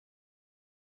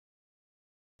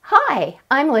Hi,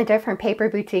 I'm Linda from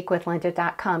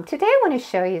paperboutique-with-linda.com. Today I want to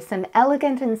show you some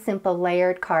elegant and simple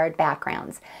layered card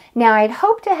backgrounds. Now I'd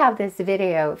hoped to have this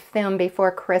video filmed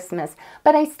before Christmas,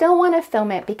 but I still want to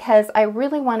film it because I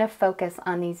really want to focus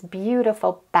on these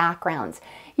beautiful backgrounds.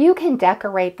 You can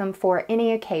decorate them for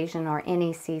any occasion or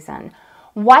any season.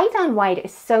 White on white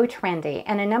is so trendy,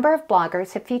 and a number of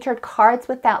bloggers have featured cards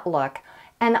with that look.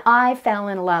 And I fell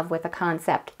in love with the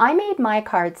concept. I made my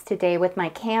cards today with my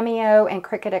Cameo and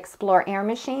Cricut Explore air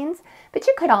machines, but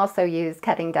you could also use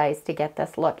cutting dies to get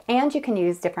this look, and you can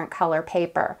use different color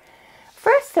paper.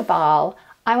 First of all,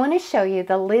 I want to show you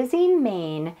the Lizzie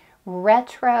Main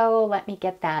Retro. Let me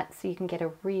get that so you can get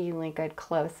a really good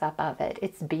close-up of it.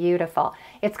 It's beautiful.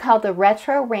 It's called the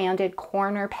Retro Rounded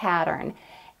Corner Pattern,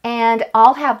 and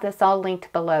I'll have this all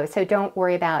linked below, so don't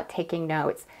worry about taking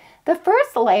notes. The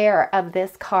first layer of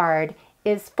this card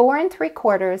is 4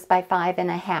 3/4 by 5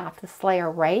 1/2. This layer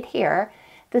right here.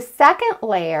 The second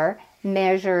layer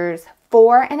measures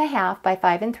 4 1/2 by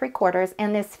 5 3/4,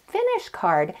 and this finished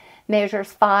card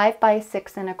measures 5 by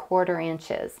 6 1/4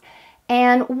 inches.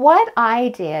 And what I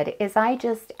did is I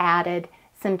just added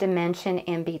some dimension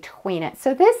in between it.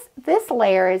 So this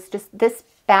layer is just, this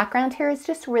background here is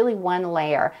just really one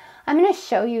layer. I'm going to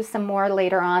show you some more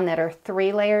later on that are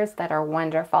 3 layers that are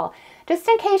wonderful. Just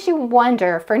in case you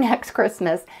wonder for next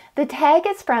Christmas, the tag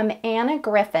is from Anna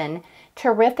Griffin,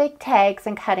 Terrific Tags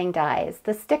and Cutting Dies.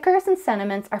 The stickers and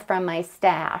sentiments are from my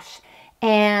stash.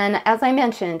 And as I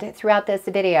mentioned throughout this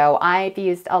video, I've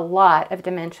used a lot of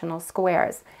dimensional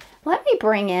squares. Let me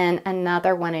bring in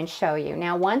another one and show you.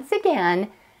 Now, once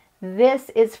again, this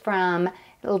is from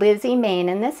Lizzie Main,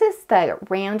 and this is the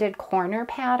rounded corner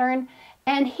pattern.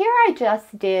 And here I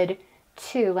just did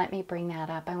 2. Let me bring that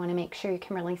up. I want to make sure you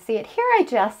can really see it. Here I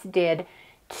just did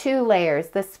 2 layers.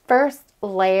 This first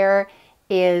layer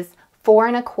is 4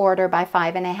 1/4 by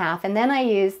 5 1/2, and then I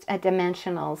used a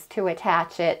dimensionals to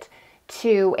attach it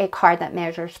to a card that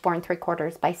measures 4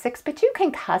 3/4 by 6, but you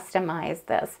can customize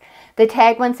this. The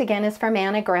tag once again is from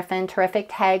Anna Griffin, Terrific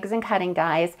Tags and Cutting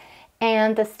Dies,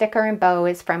 and the sticker and bow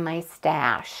is from my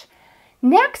stash.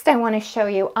 Next, I want to show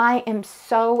you, I am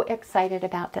so excited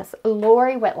about this.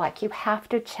 Lori Whitlock, you have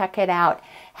to check it out,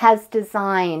 has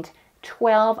designed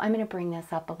 12, I'm going to bring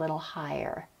this up a little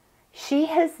higher. She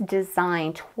has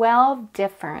designed 12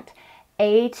 different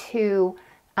A2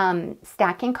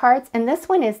 stacking cards, and this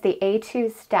one is the A2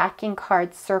 stacking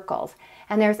card circles.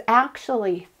 And there's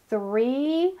actually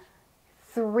three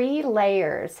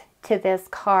layers to this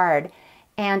card.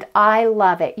 And I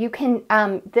love it. You can,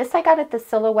 this I got at the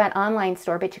Silhouette online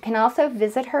store, but you can also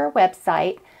visit her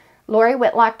website,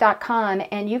 LoriWhitlock.com,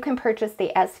 and you can purchase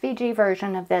the SVG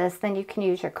version of this. Then you can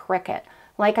use your Cricut.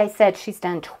 Like I said, she's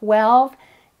done 12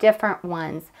 different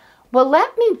ones. Well,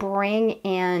 let me bring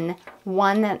in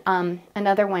one that,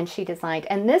 another one she designed.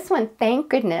 And this one, thank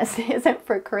goodness, isn't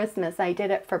for Christmas. I did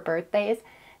it for birthdays.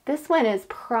 This one is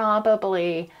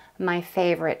probably my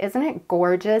favorite. Isn't it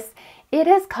gorgeous? It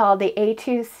is called the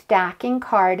A2 Stacking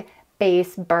Card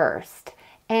Base Burst.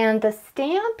 And the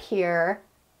stamp here,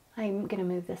 I'm going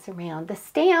to move this around. The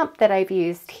stamp that I've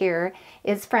used here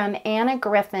is from Anna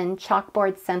Griffin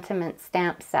Chalkboard Sentiment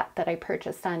Stamp Set that I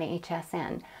purchased on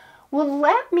HSN. Well,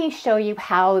 let me show you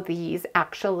how these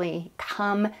actually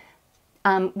come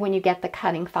when you get the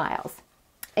cutting files.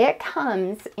 It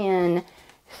comes in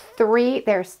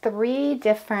there's 3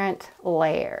 different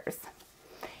layers.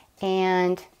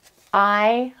 And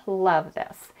I love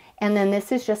this. And then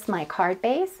this is just my card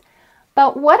base.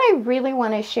 But what I really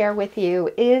want to share with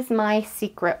you is my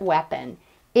secret weapon.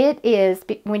 It is,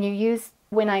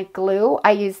 when I glue,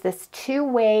 I use this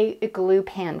 2-way glue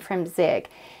pen from Zig.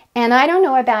 And I don't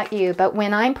know about you, but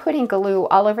when I'm putting glue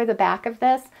all over the back of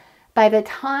this, by the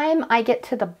time I get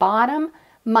to the bottom,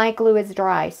 my glue is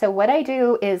dry. So what I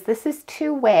do is, this is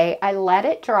 2-way, I let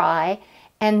it dry,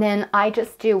 and then I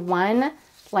just do one,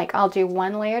 like I'll do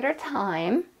 1 layer at a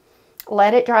time,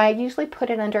 let it dry. I usually put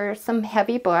it under some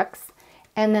heavy books,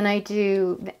 and then I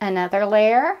do another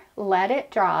layer, let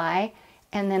it dry,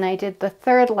 and then I did the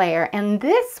 3rd layer. And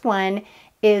this one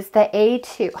is the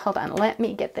A2, hold on, let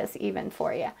me get this even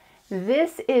for you.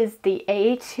 This is the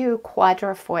A2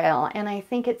 Quadrifoil, and I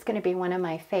think it's going to be one of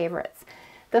my favorites.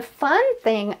 The fun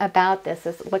thing about this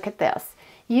is, look at this.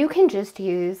 You can just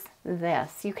use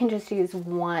this. You can just use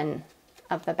one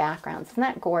of the backgrounds. Isn't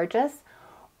that gorgeous?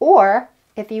 Or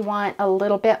if you want a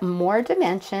little bit more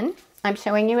dimension, I'm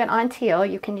showing you it on teal.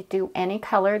 You can do any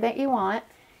color that you want.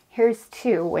 Here's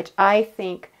 2, which I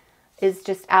think is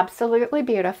just absolutely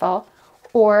beautiful.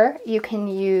 Or you can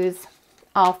use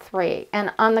all 3.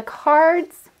 And on the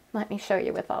cards, let me show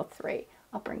you with all 3.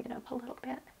 I'll bring it up a little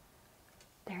bit.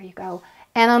 There you go.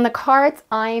 And on the cards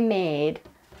I made,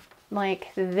 like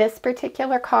this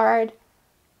particular card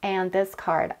and this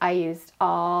card, I used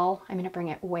all, I'm going to bring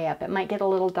it way up. It might get a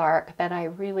little dark, but I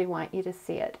really want you to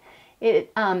see it.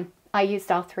 I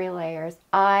used all 3 layers.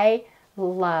 I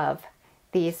love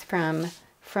these from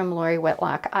Lori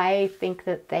Whitlock. I think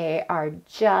that they are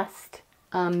just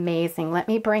amazing. Let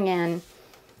me bring in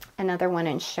another one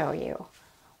and show you.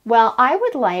 Well, I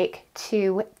would like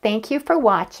to thank you for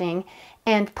watching,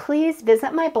 and please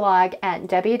visit my blog at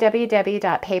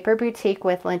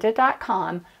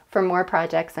www.paperboutiquewithlinda.com for more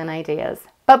projects and ideas.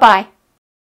 Bye-bye.